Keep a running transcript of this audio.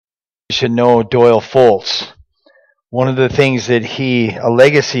should know Doyle Foltz. One of the things that a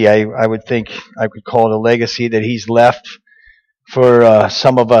legacy, I would think I could call it a legacy that he's left for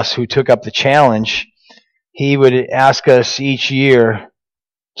some of us who took up the challenge. He would ask us each year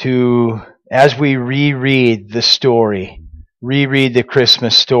to, as we reread the story, reread the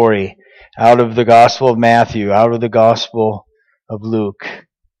Christmas story out of the Gospel of Matthew, out of the Gospel of Luke,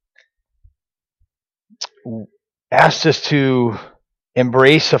 asked us to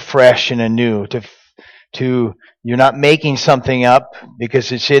embrace afresh and anew, to you're not making something up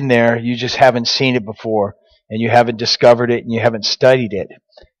because it's in there, you just haven't seen it before, and you haven't discovered it, and you haven't studied it.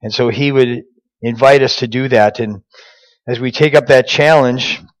 And so he would invite us to do that, and as we take up that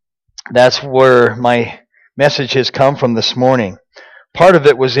challenge, that's where my message has come from this morning. Part of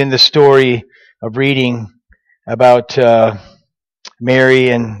it was in the story of reading about Mary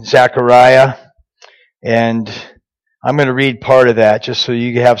and Zechariah, and I'm going to read part of that just so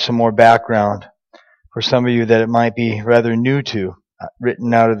you have some more background for some of you that it might be rather new to,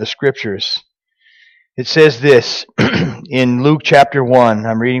 written out of the Scriptures. It says this in Luke chapter 1.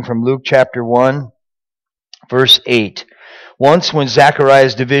 I'm reading from Luke chapter 1, verse 8. Once when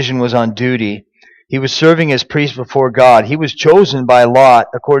Zechariah's division was on duty, he was serving as priest before God. He was chosen by lot,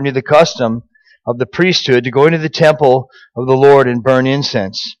 according to the custom of the priesthood, to go into the temple of the Lord and burn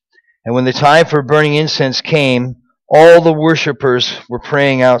incense. And when the time for burning incense came, all the worshippers were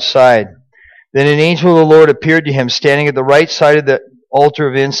praying outside. Then an angel of the Lord appeared to him, standing at the right side of the altar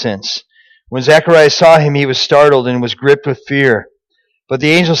of incense. When Zechariah saw him, he was startled and was gripped with fear. But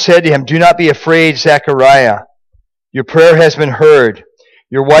the angel said to him, "Do not be afraid, Zechariah. Your prayer has been heard.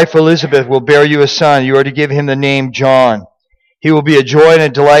 Your wife Elizabeth will bear you a son. You are to give him the name John. He will be a joy and a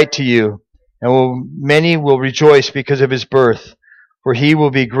delight to you, and many will rejoice because of his birth. For he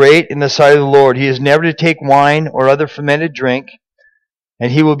will be great in the sight of the Lord. He is never to take wine or other fermented drink,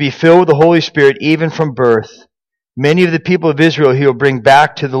 and he will be filled with the Holy Spirit even from birth. Many of the people of Israel he will bring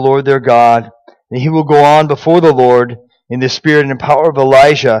back to the Lord their God, and he will go on before the Lord in the spirit and power of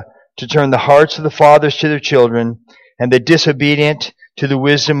Elijah to turn the hearts of the fathers to their children, and the disobedient to the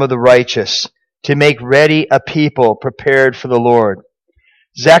wisdom of the righteous, to make ready a people prepared for the Lord."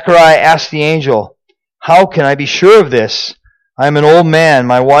 Zechariah asked the angel, "How can I be sure of this? I am an old man.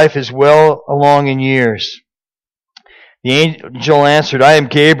 My wife is well along in years." The angel answered, "I am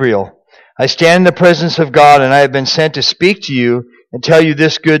Gabriel. I stand in the presence of God, and I have been sent to speak to you and tell you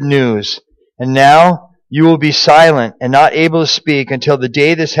this good news. And now you will be silent and not able to speak until the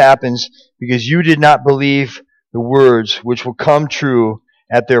day this happens, because you did not believe the words which will come true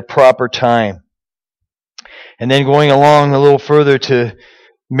at their proper time." And then going along a little further to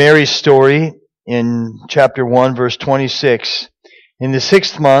Mary's story in chapter 1, verse 26. In the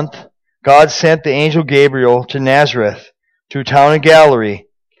 6th month, God sent the angel Gabriel to Nazareth, to a town in Galilee,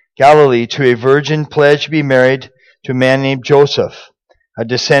 to a virgin pledged to be married to a man named Joseph, a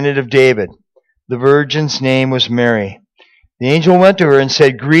descendant of David. The virgin's name was Mary. The angel went to her and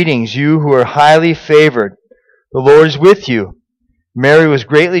said, "Greetings, you who are highly favored. The Lord is with you." Mary was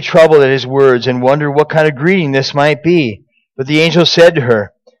greatly troubled at his words and wondered what kind of greeting this might be. But the angel said to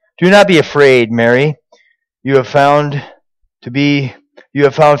her, "Do not be afraid, Mary. You have found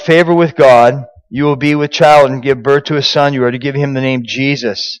favor with God. You will be with child and give birth to a son. You are to give him the name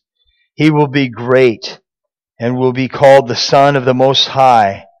Jesus. He will be great and will be called the Son of the Most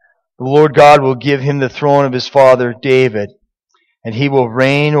High. The Lord God will give him the throne of his father David, and he will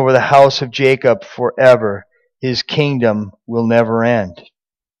reign over the house of Jacob forever. His kingdom will never end."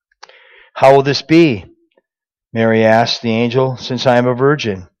 "How will this be?" Mary asked the angel, "since I am a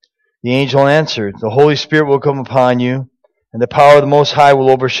virgin?" The angel answered, "The Holy Spirit will come upon you, and the power of the Most High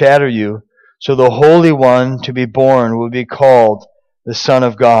will overshadow you. So the Holy One to be born will be called the Son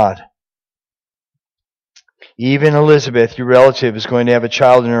of God. Even Elizabeth, your relative, is going to have a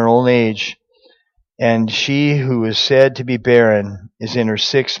child in her old age, and she who is said to be barren is in her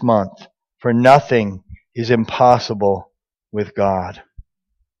 6th month, for nothing is impossible with God."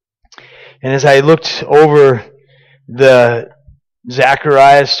 And as I looked over the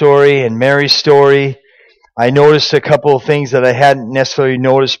Zechariah story and Mary's story, I noticed a couple of things that I hadn't necessarily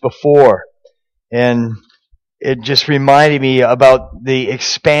noticed before. And it just reminded me about the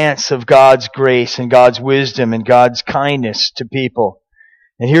expanse of God's grace and God's wisdom and God's kindness to people.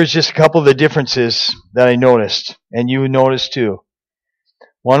 And here's just a couple of the differences that I noticed, and you noticed too.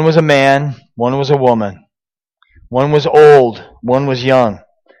 One was a man, one was a woman. One was old, one was young.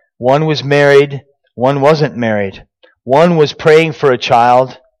 One was married, one wasn't married. One was praying for a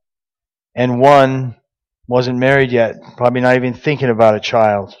child, and one wasn't married yet, probably not even thinking about a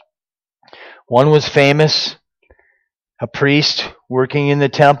child. One was famous, a priest working in the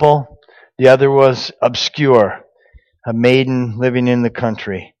temple. The other was obscure, a maiden living in the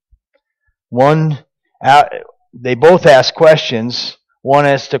country. They both asked questions. One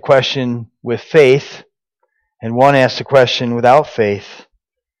asked a question with faith, and one asked a question without faith.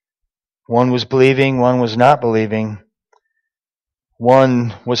 One was believing, one was not believing.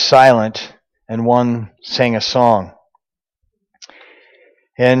 One was silent, and one sang a song.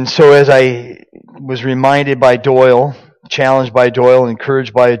 And so as I was reminded by Doyle, challenged by Doyle,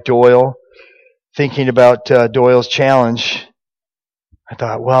 encouraged by Doyle, thinking about Doyle's challenge, I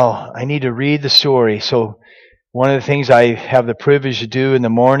thought, well, I need to read the story. So one of the things I have the privilege to do in the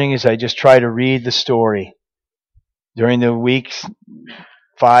morning is I just try to read the story. During the weeks,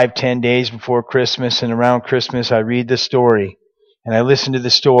 5-10 days before Christmas and around Christmas, I read the story. And I listen to the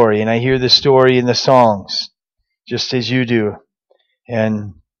story, and I hear the story in the songs, just as you do.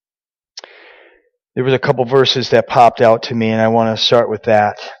 And there was a couple verses that popped out to me, and I want to start with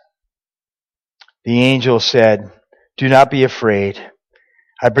that. The angel said, "Do not be afraid.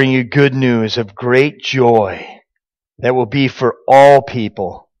 I bring you good news of great joy that will be for all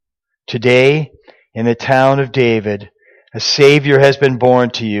people. Today, in the town of David, a Savior has been born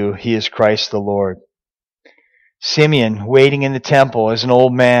to you. He is Christ the Lord." Simeon, waiting in the temple as an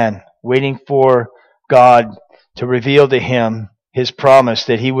old man, waiting for God to reveal to him his promise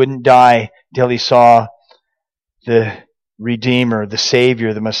that he wouldn't die till he saw the Redeemer, the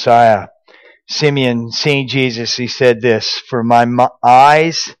Savior, the Messiah. Simeon, seeing Jesus, he said this, "For my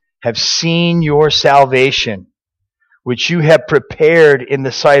eyes have seen your salvation, which you have prepared in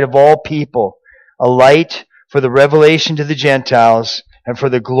the sight of all people, a light for the revelation to the Gentiles and for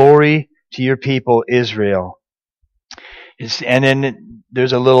the glory to your people Israel." And then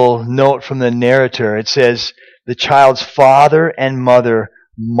there's a little note from the narrator. It says, the child's father and mother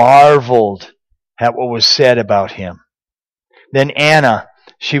marveled at what was said about him. Then Anna,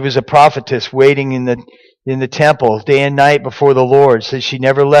 she was a prophetess waiting in the temple day and night before the Lord. Said she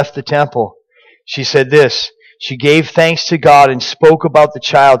never left the temple. She said this, she gave thanks to God and spoke about the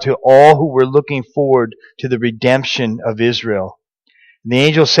child to all who were looking forward to the redemption of Israel. And the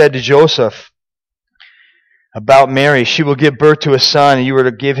angel said to Joseph about Mary, "She will give birth to a son, and you are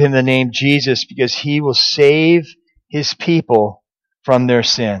to give him the name Jesus, because he will save his people from their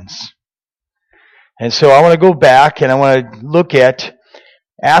sins." And so I want to go back and I want to look at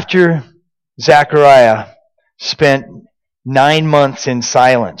after Zechariah spent 9 months in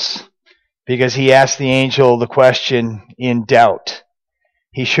silence because he asked the angel the question in doubt.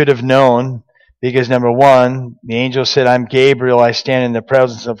 He should have known because, number one, the angel said, "I'm Gabriel, I stand in the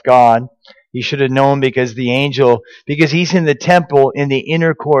presence of God." He should have known because because he's in the temple, in the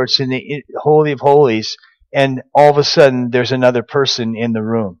inner courts, in the Holy of Holies, and all of a sudden there's another person in the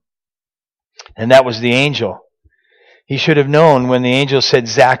room. And that was the angel. He should have known when the angel said,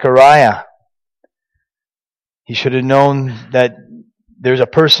 "Zechariah." He should have known that there's a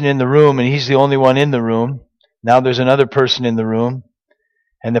person in the room and he's the only one in the room. Now there's another person in the room,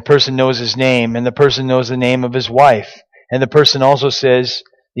 and the person knows his name, and the person knows the name of his wife. And the person also says,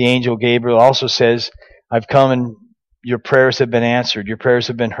 the angel Gabriel also says, "I've come and your prayers have been answered. Your prayers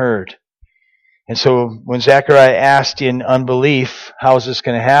have been heard." And so when Zechariah asked in unbelief, "How is this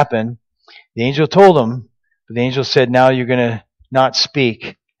going to happen?" the angel told him, but the angel said, "Now you're going to not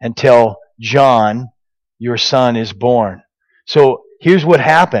speak until John, your son, is born." So here's what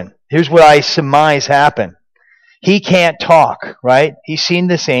happened. Here's what I surmise happened. He can't talk, right? He's seen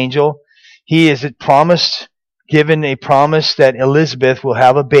this angel. He is given a promise that Elizabeth will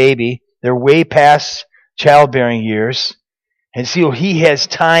have a baby. They're way past childbearing years. And so he has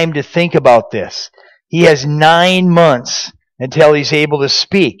time to think about this. He has 9 months until he's able to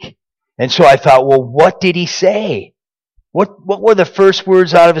speak. And so I thought, well, what did he say? What were the first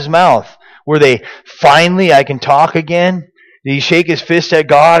words out of his mouth? Were they, "Finally, I can talk again"? Did he shake his fist at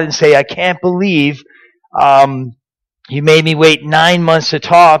God and say, "I can't believe you made me wait 9 months to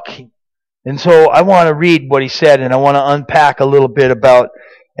talk"? And so I want to read what he said, and I want to unpack a little bit about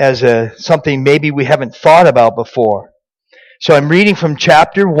as something maybe we haven't thought about before. So I'm reading from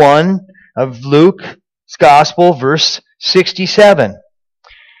chapter 1 of Luke's Gospel, verse 67.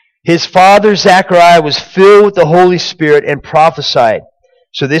 His father Zechariah was filled with the Holy Spirit and prophesied.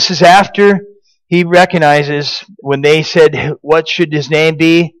 So this is after he recognizes when they said, "What should his name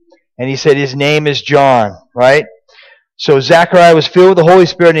be?" And he said, "His name is John," right? So Zechariah was filled with the Holy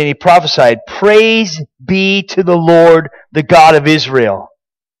Spirit and he prophesied, "Praise be to the Lord, the God of Israel."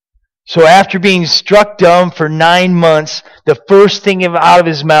 So after being struck dumb for 9 months, the first thing out of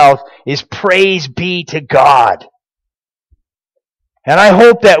his mouth is praise be to God. And I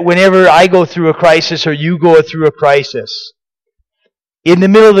hope that whenever I go through a crisis or you go through a crisis, in the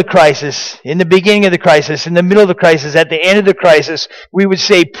middle of the crisis, in the beginning of the crisis, in the middle of the crisis, at the end of the crisis, we would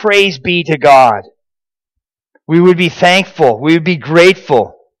say, praise be to God. We would be thankful. We would be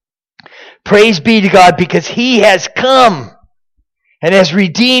grateful. Praise be to God because He has come and has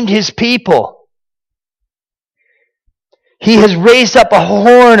redeemed His people. He has raised up a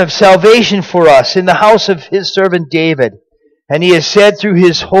horn of salvation for us in the house of His servant David. And He has said through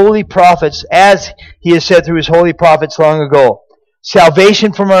His holy prophets, as He has said through His holy prophets long ago,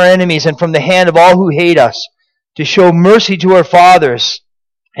 salvation from our enemies and from the hand of all who hate us, to show mercy to our fathers,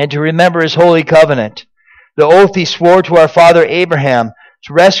 and to remember His holy covenant, the oath He swore to our father Abraham,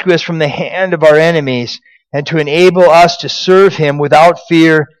 to rescue us from the hand of our enemies, and to enable us to serve Him without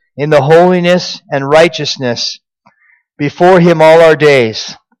fear in the holiness and righteousness before Him all our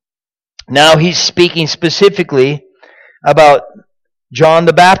days. Now He's speaking specifically about John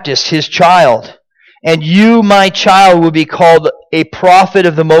the Baptist, His child. And you, my child, will be called a prophet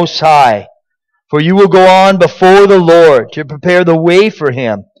of the Most High, for you will go on before the Lord to prepare the way for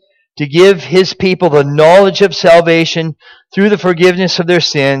Him, to give His people the knowledge of salvation through the forgiveness of their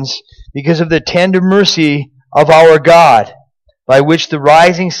sins, because of the tender mercy of our God, by which the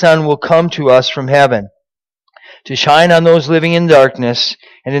rising sun will come to us from heaven, to shine on those living in darkness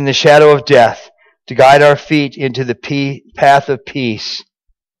and in the shadow of death, to guide our feet into the path of peace.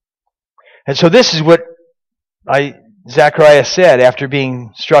 And so this is what Zechariah said after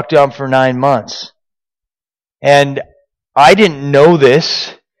being struck down for 9 months. And I didn't know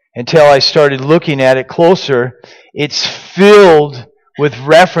this until I started looking at it closer. It's filled with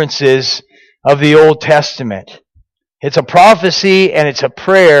references of the Old Testament. It's a prophecy and it's a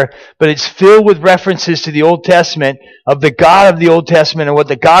prayer, but it's filled with references to the Old Testament, of the God of the Old Testament and what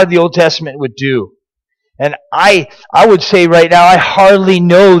the God of the Old Testament would do. And I would say right now, I hardly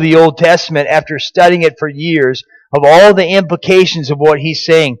know the Old Testament after studying it for years, of all the implications of what He's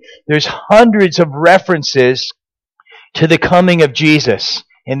saying. There's hundreds of references to the coming of Jesus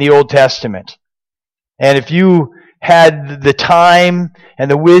in the Old Testament. And if you had the time and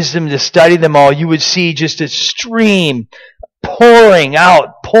the wisdom to study them all, you would see just a stream pouring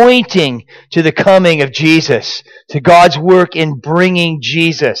out, pointing to the coming of Jesus, to God's work in bringing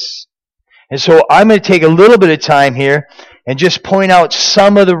Jesus. And so I'm going to take a little bit of time here and just point out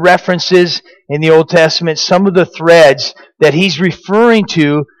some of the references in the Old Testament, some of the threads that He's referring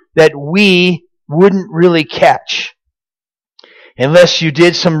to that we wouldn't really catch unless you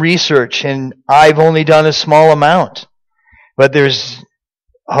did some research, and I've only done a small amount. But there's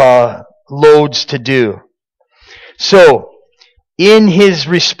loads to do. So, in His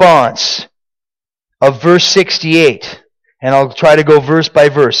response of verse 68, and I'll try to go verse by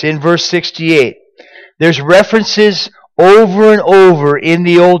verse. In verse 68, there's references over and over in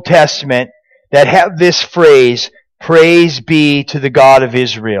the Old Testament that have this phrase, praise be to the God of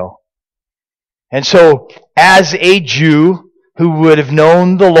Israel. And so, as a Jew who would have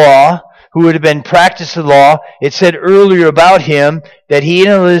known the law, who would have been practicing the law, it said earlier about him that he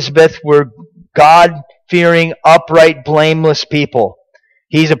and Elizabeth were God-fearing, upright, blameless people.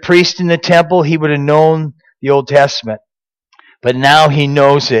 He's a priest in the temple. He would have known the Old Testament. But now he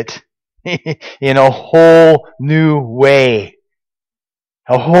knows it in a whole new way.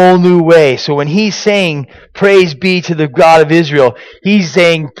 A whole new way. So when he's saying, praise be to the God of Israel, he's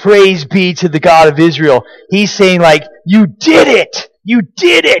saying, praise be to the God of Israel. He's saying like, you did it! You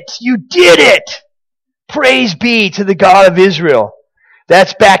did it! You did it! Praise be to the God of Israel.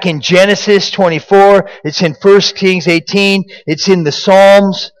 That's back in Genesis 24. It's in 1 Kings 18. It's in the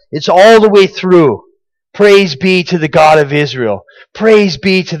Psalms. It's all the way through. Praise be to the God of Israel. Praise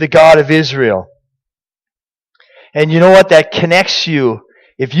be to the God of Israel. And you know what? That connects you.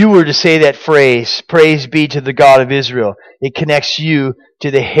 If you were to say that phrase, praise be to the God of Israel, it connects you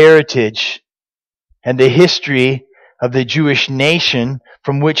to the heritage and the history of the Jewish nation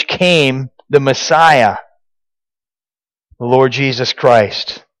from which came the Messiah, the Lord Jesus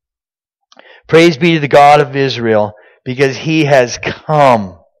Christ. Praise be to the God of Israel, because He has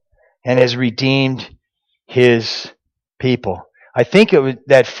come and has redeemed His people. I think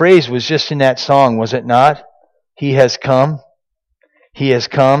that phrase was just in that song, was it not? He has come. He has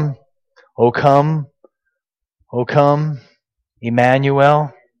come. O come. O come,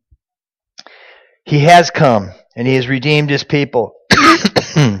 Emmanuel. He has come and He has redeemed His people.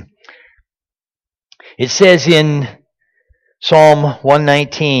 It says in Psalm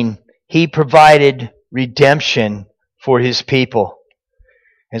 119, He provided redemption for His people.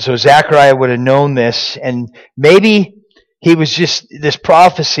 And so Zechariah would have known this, and maybe he was just, this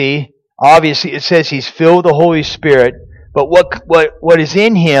prophecy, obviously it says he's filled with the Holy Spirit, but what is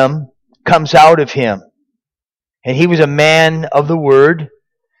in him comes out of him. And he was a man of the word. It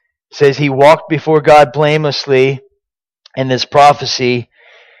says he walked before God blamelessly in this prophecy,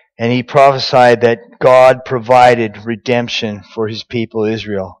 and he prophesied that God provided redemption for his people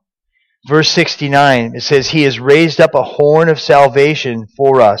Israel. Verse 69, it says, he has raised up a horn of salvation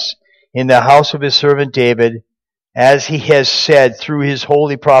for us in the house of his servant David, as he has said through his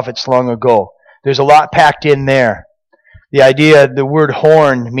holy prophets long ago. There's a lot packed in there. The idea, the word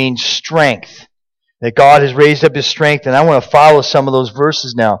horn means strength. That God has raised up his strength, and I want to follow some of those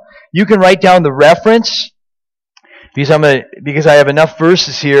verses now. You can write down the reference, because I have enough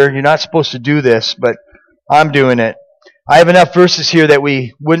verses here. You're not supposed to do this, but I'm doing it. I have enough verses here that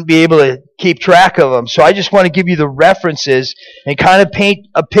we wouldn't be able to keep track of them. So I just want to give you the references and kind of paint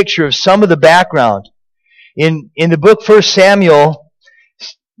a picture of some of the background. In the book 1 Samuel,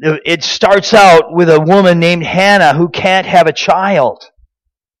 it starts out with a woman named Hannah who can't have a child.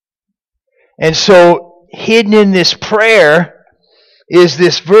 And so hidden in this prayer is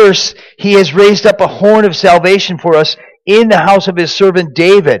this verse, he has raised up a horn of salvation for us in the house of his servant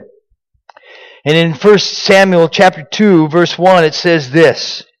David. And in 1 Samuel chapter 2, verse 1, it says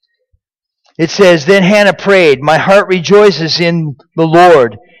this. It says, then Hannah prayed, my heart rejoices in the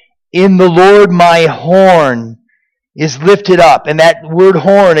Lord. In the Lord my horn is lifted up. And that word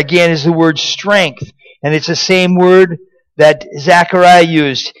horn, again, is the word strength. And it's the same word that Zechariah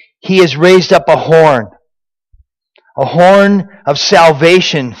used. He has raised up a horn of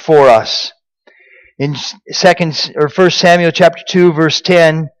salvation for us. In 1 Samuel chapter 2, verse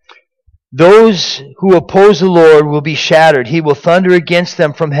 10, those who oppose the Lord will be shattered. He will thunder against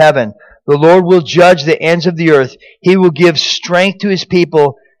them from heaven. The Lord will judge the ends of the earth. He will give strength to his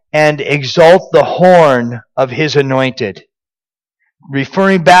people and exalt the horn of his anointed.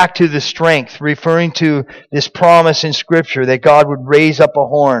 Referring back to the strength, referring to this promise in Scripture that God would raise up a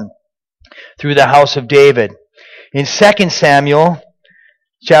horn through the house of David. In 2 Samuel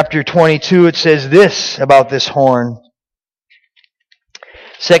chapter 22, it says this about this horn.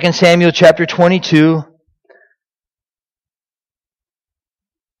 2 Samuel chapter 22.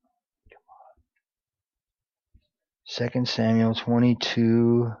 Second Samuel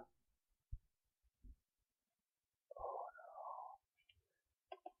 22.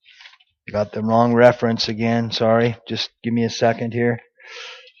 Got the wrong reference again. Sorry. Just give me a second here.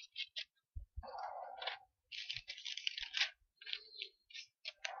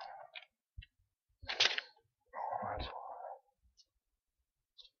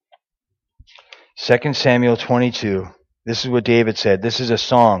 Second Samuel 22. This is what David said. This is a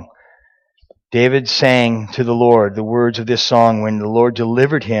song. David sang to the Lord the words of this song when the Lord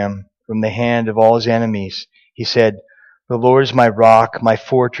delivered him from the hand of all his enemies. He said, the Lord is my rock, my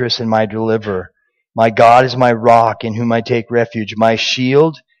fortress, and my deliverer. My God is my rock in whom I take refuge, my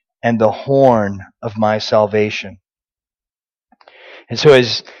shield and the horn of my salvation. And so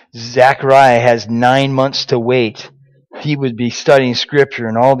as Zechariah has 9 months to wait, he would be studying Scripture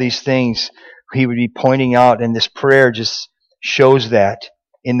and all these things he would be pointing out, and this prayer just shows that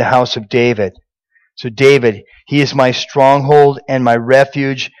in the house of David. So David, he is my stronghold and my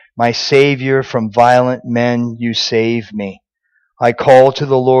refuge, my Savior from violent men you save me. I call to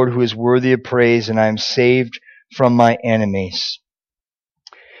the Lord who is worthy of praise, and I am saved from my enemies.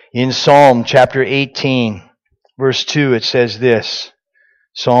 In Psalm chapter 18, verse 2, it says this.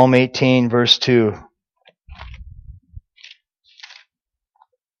 Psalm 18, verse 2.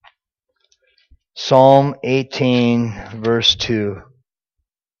 Psalm 18, verse 2.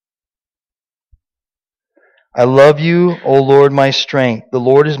 I love you, O Lord, my strength. The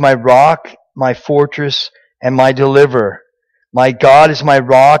Lord is my rock, my fortress, and my deliverer. My God is my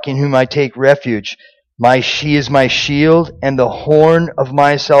rock in whom I take refuge. He is my shield and the horn of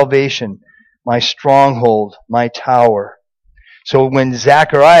my salvation, my stronghold, my tower. So when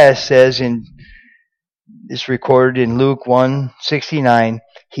Zechariah says, it's recorded in Luke 1:69,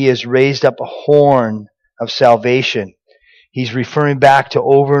 he has raised up a horn of salvation. He's referring back to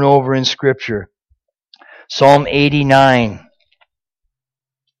over and over in Scripture. Psalm 89.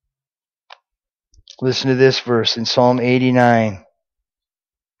 Listen to this verse in Psalm 89.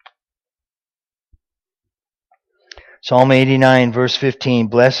 Psalm 89, verse 15.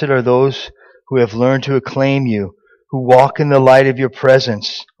 Blessed are those who have learned to acclaim you, who walk in the light of your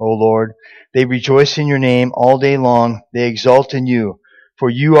presence, O Lord. They rejoice in your name all day long. They exult in you, for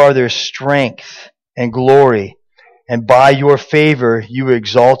you are their strength and glory. And by your favor you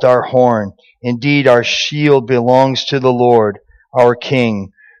exalt our horn. Indeed, our shield belongs to the Lord, our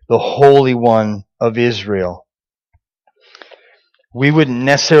King, the Holy One of Israel. We wouldn't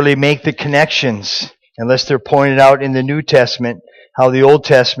necessarily make the connections unless they're pointed out in the New Testament, how the Old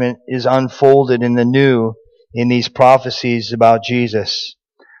Testament is unfolded in the New in these prophecies about Jesus.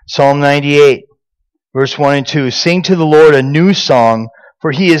 Psalm 98, verse 1 and 2. Sing to the Lord a new song,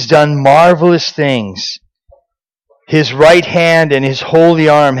 for he has done marvelous things. His right hand and his holy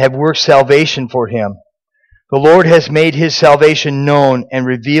arm have worked salvation for him. The Lord has made his salvation known and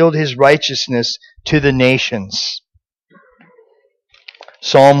revealed his righteousness to the nations.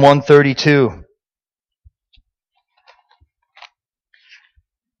 Psalm 132.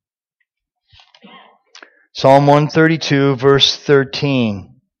 Psalm 132, verse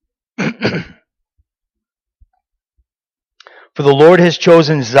 13. For the Lord has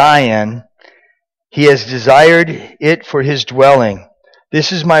chosen Zion. He has desired it for his dwelling.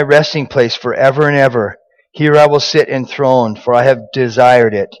 This is my resting place forever and ever. Here I will sit enthroned, for I have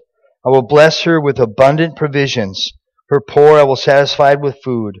desired it. I will bless her with abundant provisions. Her poor I will satisfy with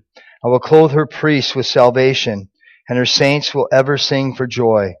food. I will clothe her priests with salvation, and her saints will ever sing for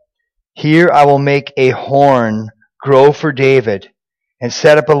joy. Here I will make a horn grow for David, and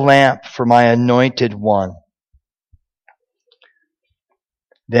set up a lamp for my anointed one.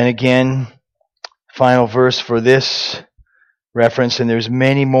 Then again, final verse for this reference, and there's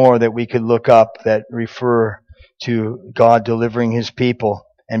many more that we could look up that refer to God delivering his people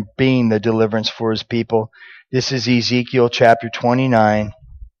and being the deliverance for his people. This is Ezekiel chapter 29.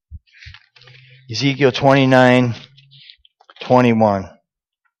 Ezekiel 29, 21.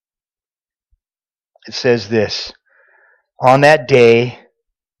 It says this, On that day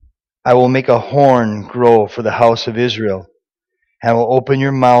I will make a horn grow for the house of Israel, and will open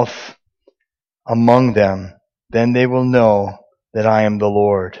your mouth among them. Then they will know that I am the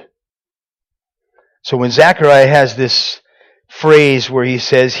Lord. So when Zechariah has this phrase where he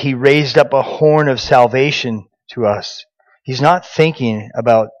says he raised up a horn of salvation to us, he's not thinking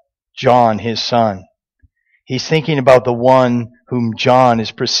about John, his son. He's thinking about the one whom John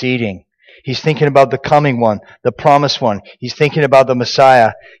is preceding. He's thinking about the coming one, the promised one. He's thinking about the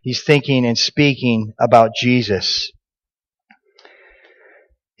Messiah. He's thinking and speaking about Jesus.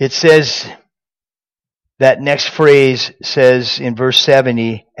 It says, that next phrase says in verse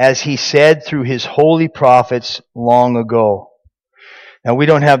 70, as he said through his holy prophets long ago. Now we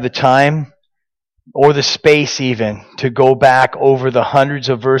don't have the time or the space even to go back over the hundreds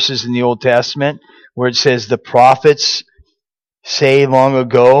of verses in the Old Testament where it says the prophets say long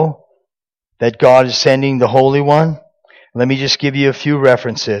ago that God is sending the Holy One. Let me just give you a few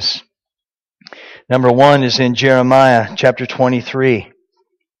references. Number one is in Jeremiah chapter 23.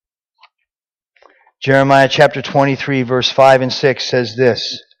 Jeremiah chapter 23, verse 5 and 6 says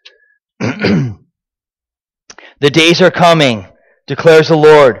this. The days are coming, declares the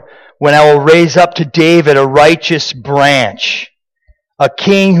Lord, when I will raise up to David a righteous branch, a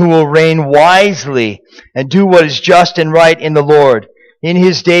king who will reign wisely and do what is just and right in the Lord. In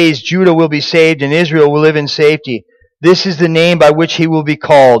his days Judah will be saved and Israel will live in safety. This is the name by which he will be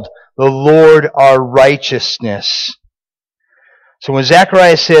called, the Lord our righteousness. So when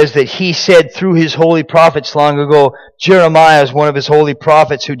Zechariah says that he said through his holy prophets long ago, Jeremiah is one of his holy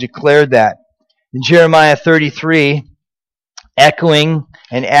prophets who declared that. In Jeremiah 33, echoing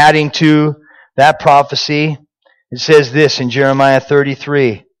and adding to that prophecy, it says this in Jeremiah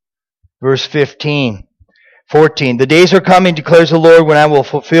 33, verse 14. The days are coming, declares the Lord, when I will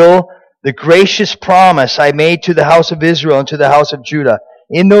fulfill the gracious promise I made to the house of Israel and to the house of Judah.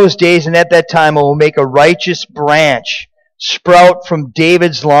 In those days and at that time I will make a righteous branch sprout from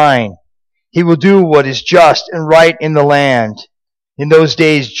David's line. He will do what is just and right in the land. In those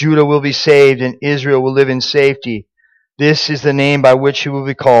days Judah will be saved and Israel will live in safety. This is the name by which he will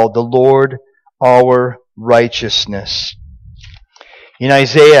be called, the Lord our righteousness. In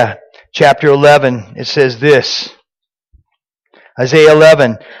Isaiah chapter 11, it says this. Isaiah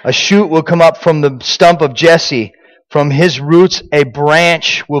 11, a shoot will come up from the stump of Jesse. From his roots a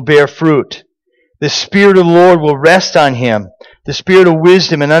branch will bear fruit. The Spirit of the Lord will rest on him, the Spirit of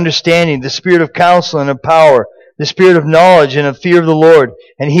wisdom and understanding, the Spirit of counsel and of power, the Spirit of knowledge and of fear of the Lord,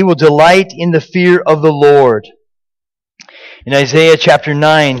 and he will delight in the fear of the Lord. In Isaiah chapter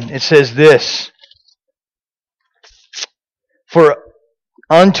 9, it says this, For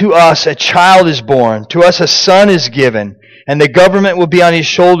unto us a child is born, to us a son is given, and the government will be on his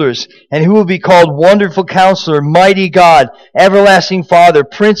shoulders, and he will be called Wonderful Counselor, Mighty God, Everlasting Father,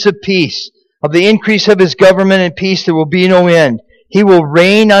 Prince of Peace. Of the increase of his government and peace there will be no end. He will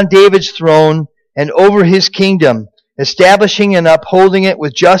reign on David's throne and over his kingdom, establishing and upholding it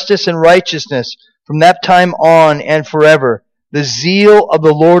with justice and righteousness from that time on and forever. The zeal of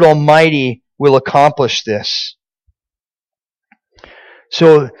the Lord Almighty will accomplish this.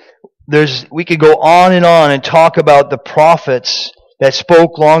 So we could go on and talk about the prophets that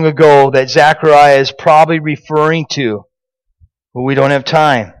spoke long ago that Zechariah is probably referring to. But we don't have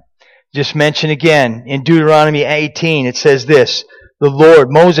time. Just mention again, in Deuteronomy 18, it says this,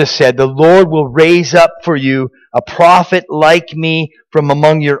 Moses said, the Lord will raise up for you a prophet like me from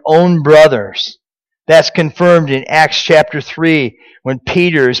among your own brothers. That's confirmed in Acts chapter 3 when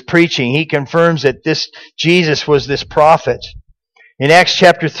Peter is preaching. He confirms that this Jesus was this prophet. In Acts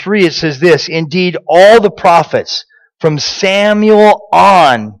chapter 3 it says this, indeed all the prophets from Samuel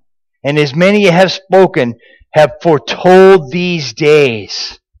on, and as many have spoken, have foretold these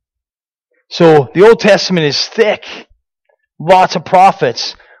days. So the Old Testament is thick. Lots of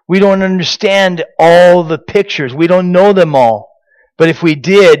prophets. We don't understand all the pictures. We don't know them all. But if we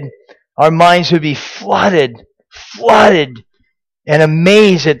did, our minds would be flooded and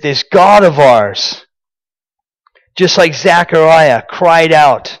amazed at this God of ours. Just like Zechariah cried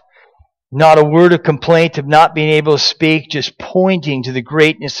out, not a word of complaint of not being able to speak, just pointing to the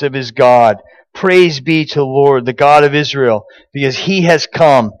greatness of his God. Praise be to the Lord, the God of Israel, because he has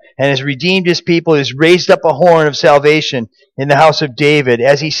come and has redeemed his people, has raised up a horn of salvation in the house of David,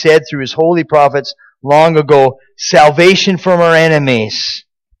 as he said through his holy prophets long ago, salvation from our enemies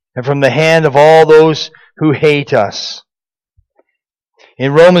and from the hand of all those who hate us.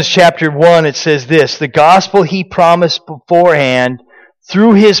 In Romans chapter 1 it says this, the gospel he promised beforehand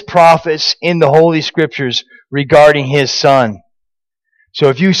through his prophets in the Holy Scriptures regarding his Son. So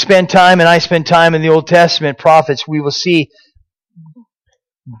if you spend time and I spend time in the Old Testament prophets, we will see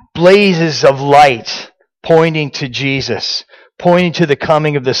blazes of light pointing to Jesus, pointing to the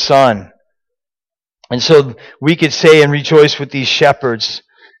coming of the Son. And so we could say and rejoice with these shepherds.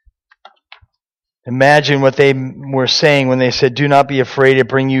 Imagine what they were saying when they said, do not be afraid, to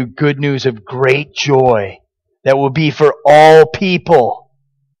bring you good news of great joy that will be for all people.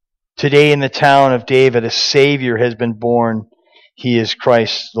 Today in the town of David, a Savior has been born. He is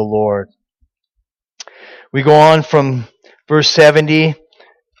Christ the Lord. We go on from verse 70.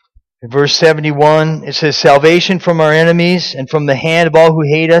 In verse 71, it says, salvation from our enemies and from the hand of all who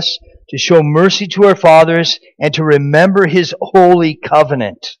hate us, to show mercy to our fathers and to remember his holy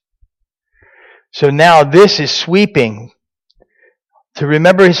covenant. So now this is sweeping. To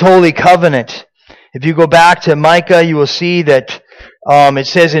remember his holy covenant. If you go back to Micah, you will see that it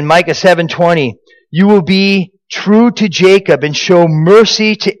says in Micah 7:20, you will be true to Jacob and show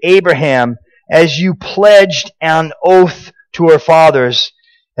mercy to Abraham as you pledged an oath to our fathers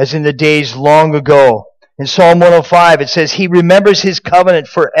as in the days long ago. In Psalm 105 it says he remembers his covenant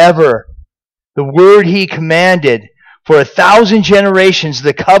forever, the word he commanded for 1,000 generations,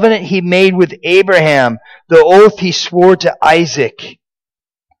 the covenant he made with Abraham, the oath he swore to Isaac.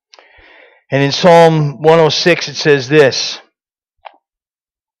 And in Psalm 106 it says this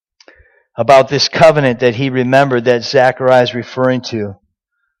about this covenant that he remembered that Zechariah is referring to.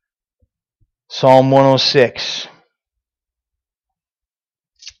 Psalm 106.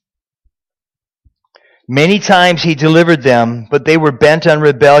 Many times he delivered them, but they were bent on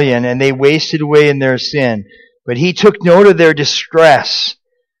rebellion, and they wasted away in their sin. But he took note of their distress.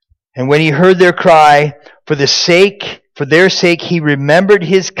 And when he heard their cry, for their sake he remembered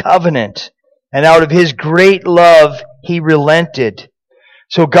his covenant, and out of his great love he relented.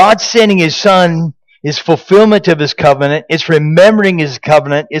 So God sending his Son is fulfillment of his covenant. It's remembering his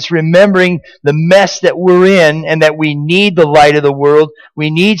covenant. It's remembering the mess that we're in and that we need the light of the world. We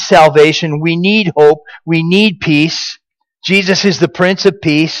need salvation. We need hope. We need peace. Jesus is the Prince of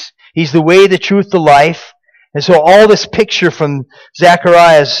Peace. He's the way, the truth, the life. And so all this picture from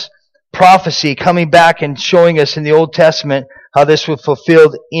Zechariah's prophecy coming back and showing us in the Old Testament how this was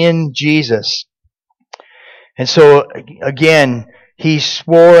fulfilled in Jesus. And so again, he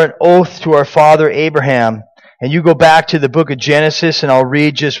swore an oath to our father Abraham. And you go back to the book of Genesis, and I'll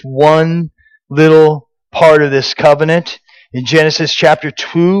read just one little part of this covenant. In Genesis chapter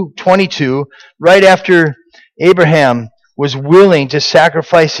 22, right after Abraham was willing to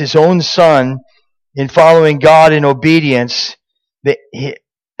sacrifice his own son in following God in obedience,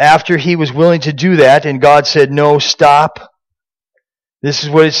 after he was willing to do that, and God said, no, stop. This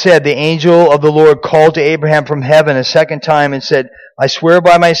is what it said. The angel of the Lord called to Abraham from heaven a second time and said, I swear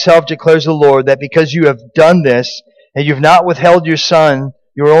by myself, declares the Lord, that because you have done this, and you have not withheld your son,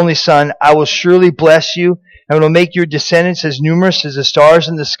 your only son, I will surely bless you, and will make your descendants as numerous as the stars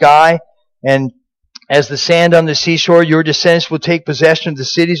in the sky, and as the sand on the seashore. Your descendants will take possession of the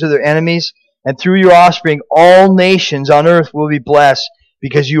cities of their enemies, and through your offspring all nations on earth will be blessed,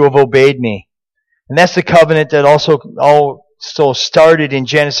 because you have obeyed me. And that's the covenant that also started in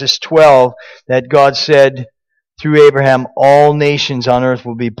Genesis 12, that God said through Abraham, all nations on earth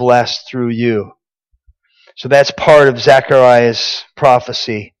will be blessed through you. So that's part of Zechariah's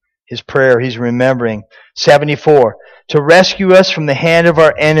prophecy, his prayer. He's remembering. 74, to rescue us from the hand of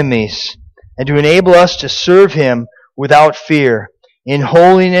our enemies and to enable us to serve him without fear, in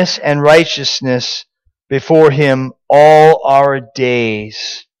holiness and righteousness before him all our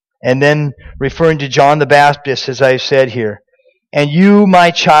days. And then referring to John the Baptist, as I've said here, and you, my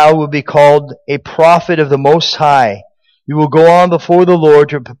child, will be called a prophet of the Most High. You will go on before the Lord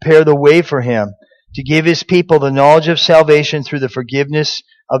to prepare the way for him, to give his people the knowledge of salvation through the forgiveness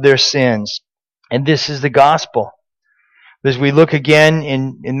of their sins. And this is the gospel. As we look again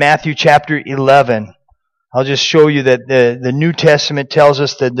in Matthew chapter 11, I'll just show you that the New Testament tells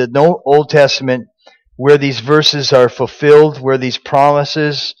us that the Old Testament, where these verses are fulfilled, where these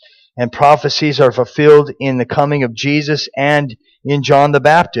promises and prophecies are fulfilled in the coming of Jesus and in John the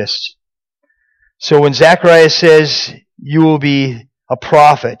Baptist. So when Zechariah says, you will be a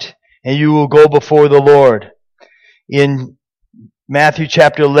prophet and you will go before the Lord, in Matthew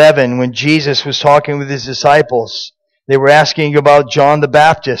chapter 11, when Jesus was talking with his disciples, they were asking about John the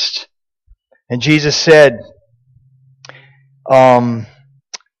Baptist. And Jesus said,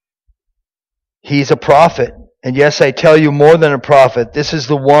 he's a prophet. And yes, I tell you, more than a prophet. This is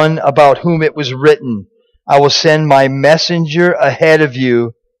the one about whom it was written, I will send my messenger ahead of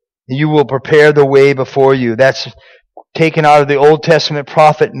you, and you will prepare the way before you. That's taken out of the Old Testament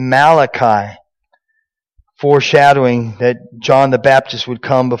prophet Malachi, foreshadowing that John the Baptist would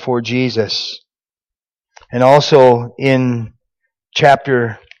come before Jesus. And also in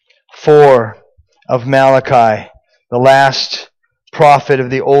chapter 4 of Malachi, the last prophet of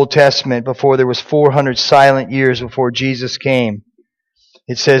the Old Testament before there was 400 silent years before Jesus came.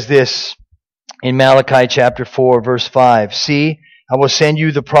 It says this in Malachi chapter 4 verse 5, see, I will send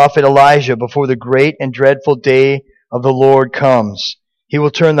you the prophet Elijah before the great and dreadful day of the Lord comes. He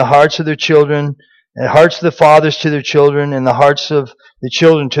will turn the hearts of their children, and the hearts of the fathers to their children, and the hearts of the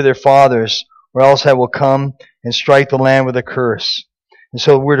children to their fathers, or else I will come and strike the land with a curse. And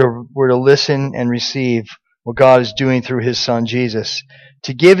so we're to listen and receive what God is doing through his Son Jesus,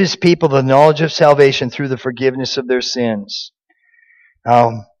 to give his people the knowledge of salvation through the forgiveness of their sins.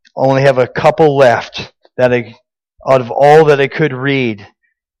 I only have a couple left that out of all that I could read.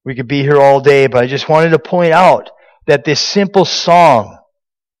 We could be here all day, but I just wanted to point out that this simple song,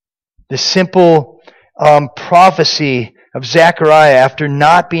 this simple prophecy of Zechariah after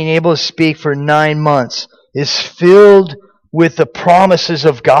not being able to speak for 9 months is filled with the promises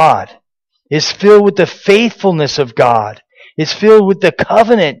of God. Is filled with the faithfulness of God. It's filled with the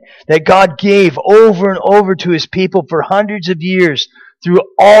covenant that God gave over and over to his people for hundreds of years through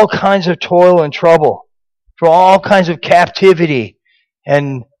all kinds of toil and trouble, for all kinds of captivity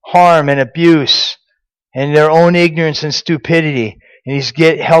and harm and abuse and their own ignorance and stupidity. And he's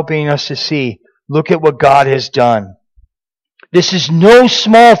helping us to see, look at what God has done. This is no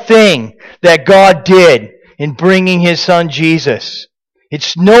small thing that God did in bringing his Son Jesus.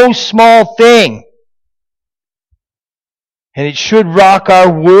 It's no small thing. And it should rock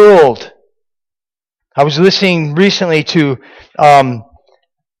our world. I was listening recently to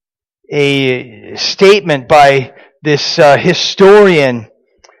a statement by this historian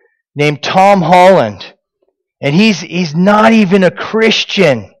named Tom Holland. And he's not even a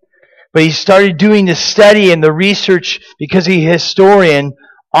Christian. But he started doing the study and the research, because he's a historian,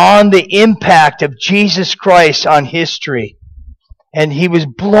 on the impact of Jesus Christ on history. And he was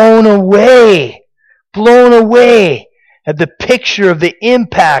blown away at the picture of the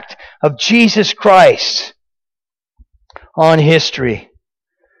impact of Jesus Christ on history.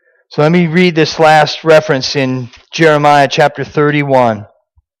 So let me read this last reference in Jeremiah chapter 31.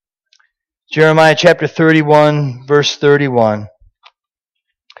 Jeremiah chapter 31, verse 31.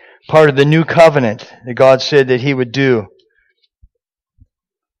 Part of the new covenant that God said that he would do,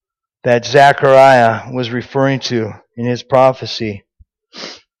 that Zechariah was referring to in his prophecy.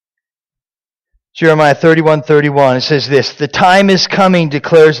 Jeremiah 31:31, it says this, the time is coming,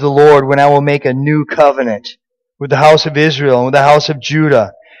 declares the Lord, when I will make a new covenant with the house of Israel and with the house of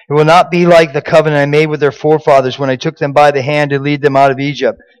Judah. It will not be like the covenant I made with their forefathers when I took them by the hand to lead them out of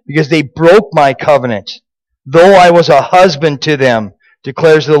Egypt, because they broke my covenant, though I was a husband to them,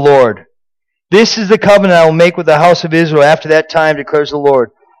 declares the Lord. This is the covenant I will make with the house of Israel after that time, declares the Lord.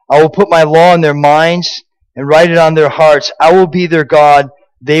 I will put my law in their minds and write it on their hearts. I will be their God.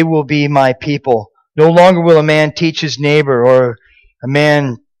 They will be my people. No longer will a man teach his neighbor or a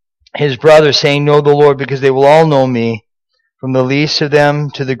man his brother, saying, know the Lord, because they will all know me, from the least of them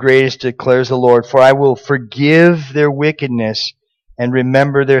to the greatest, declares the Lord. For I will forgive their wickedness and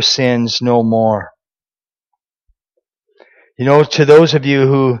remember their sins no more. You know, to those of you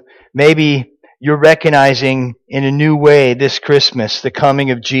who maybe you're recognizing in a new way this Christmas the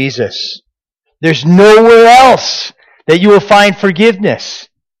coming of Jesus. There's nowhere else that you will find forgiveness.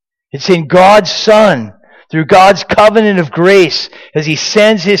 It's in God's Son, through God's covenant of grace, as He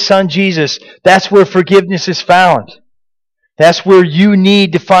sends His Son Jesus. That's where forgiveness is found. That's where you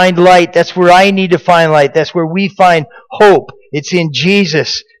need to find light. That's where I need to find light. That's where we find hope. It's in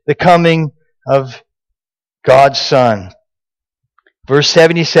Jesus, the coming of God's Son. Verse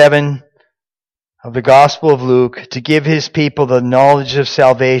 77 of the Gospel of Luke, to give His people the knowledge of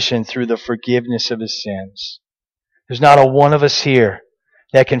salvation through the forgiveness of His sins. There's not a one of us here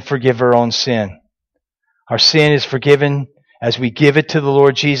that can forgive our own sin. Our sin is forgiven as we give it to the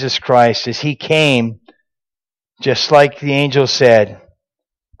Lord Jesus Christ, as He came, just like the angel said,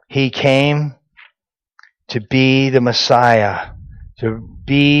 He came to be the Messiah, to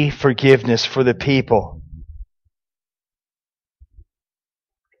be forgiveness for the people.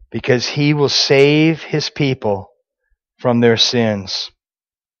 Because He will save His people from their sins.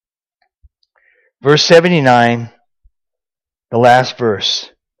 Verse 79, the last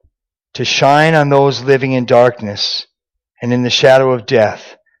verse. To shine on those living in darkness and in the shadow of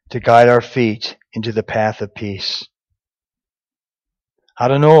death, to guide our feet into the path of peace. I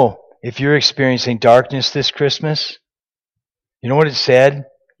don't know if you're experiencing darkness this Christmas. You know what it said?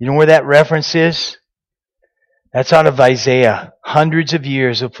 You know where that reference is? That's out of Isaiah, hundreds of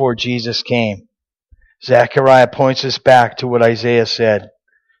years before Jesus came. Zechariah points us back to what Isaiah said.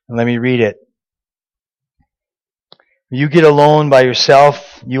 And let me read it. You get alone by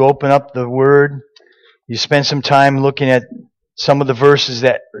yourself, you open up the Word, you spend some time looking at some of the verses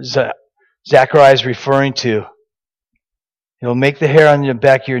that Zechariah is referring to. It'll make the hair on the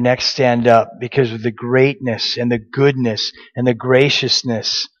back of your neck stand up because of the greatness and the goodness and the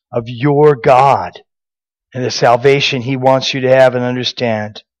graciousness of your God and the salvation He wants you to have and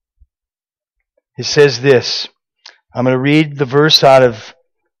understand. It says this. I'm going to read the verse out of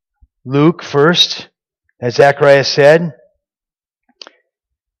Luke first, as Zechariah said,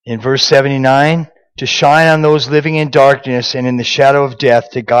 in verse 79, to shine on those living in darkness and in the shadow of death,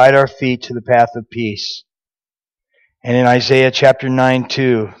 to guide our feet to the path of peace. And in Isaiah chapter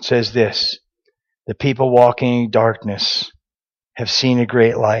 9:2, it says this, the people walking in darkness have seen a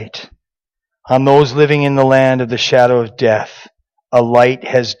great light. On those living in the land of the shadow of death, a light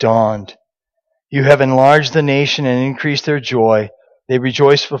has dawned. You have enlarged the nation and increased their joy. They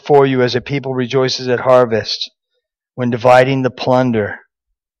rejoice before you as a people rejoices at harvest when dividing the plunder.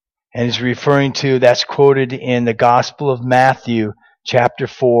 And is referring to, that's quoted in the Gospel of Matthew, chapter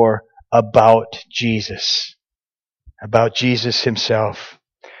 4, about Jesus Himself.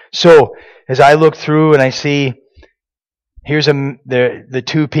 So, as I look through and I see, here's the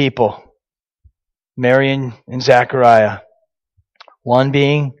two people, Mary and Zechariah, one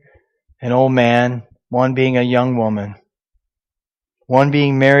being an old man, one being a young woman, one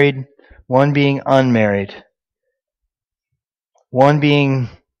being married, one being unmarried, one being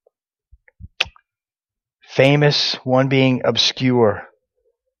famous, one being obscure,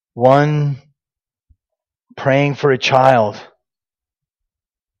 one praying for a child,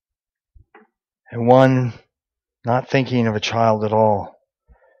 and one not thinking of a child at all.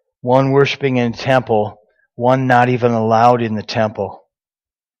 One worshiping in a temple, one not even allowed in the temple.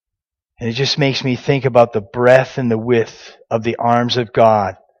 And it just makes me think about the breadth and the width of the arms of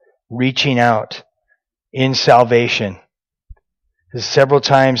God reaching out in salvation. There's several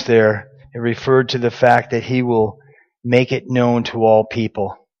times there it referred to the fact that He will make it known to all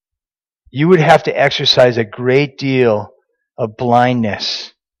people. You would have to exercise a great deal of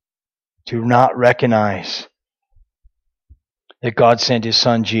blindness to not recognize that God sent His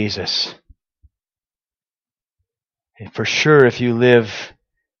Son Jesus. And for sure, if you live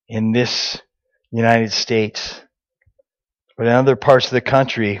in this United States, but in other parts of the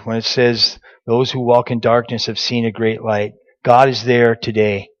country, when it says, those who walk in darkness have seen a great light, God is there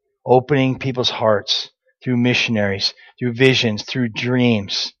today, opening people's hearts through missionaries, through visions, through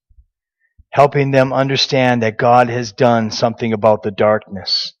dreams, helping them understand that God has done something about the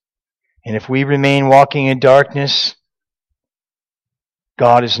darkness. And if we remain walking in darkness,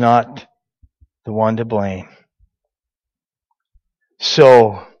 God is not the one to blame.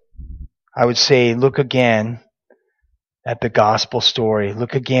 So, I would say, look again at the gospel story.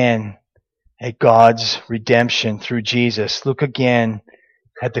 Look again at God's redemption through Jesus. Look again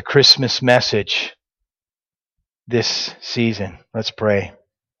at the Christmas message this season. Let's pray.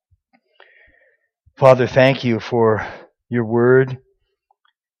 Father, thank You for Your word.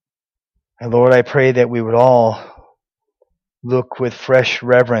 And Lord, I pray that we would all look with fresh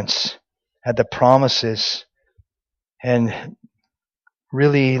reverence at the promises and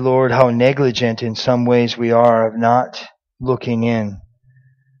really, Lord, how negligent in some ways we are of not looking in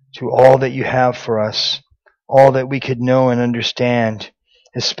to all that you have for us, all that we could know and understand,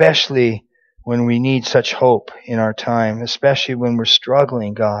 especially when we need such hope in our time, especially when we're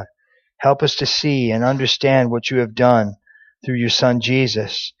struggling, God. Help us to see and understand what you have done through your Son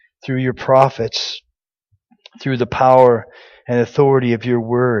Jesus, through your prophets, through the power and authority of your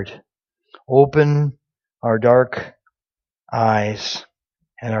word. Open our dark eyes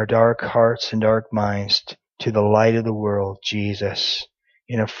and our dark hearts and dark minds to the light of the world, Jesus,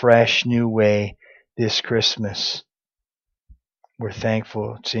 in a fresh new way this Christmas. We're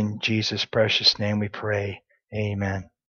thankful. It's in Jesus' precious name we pray. Amen.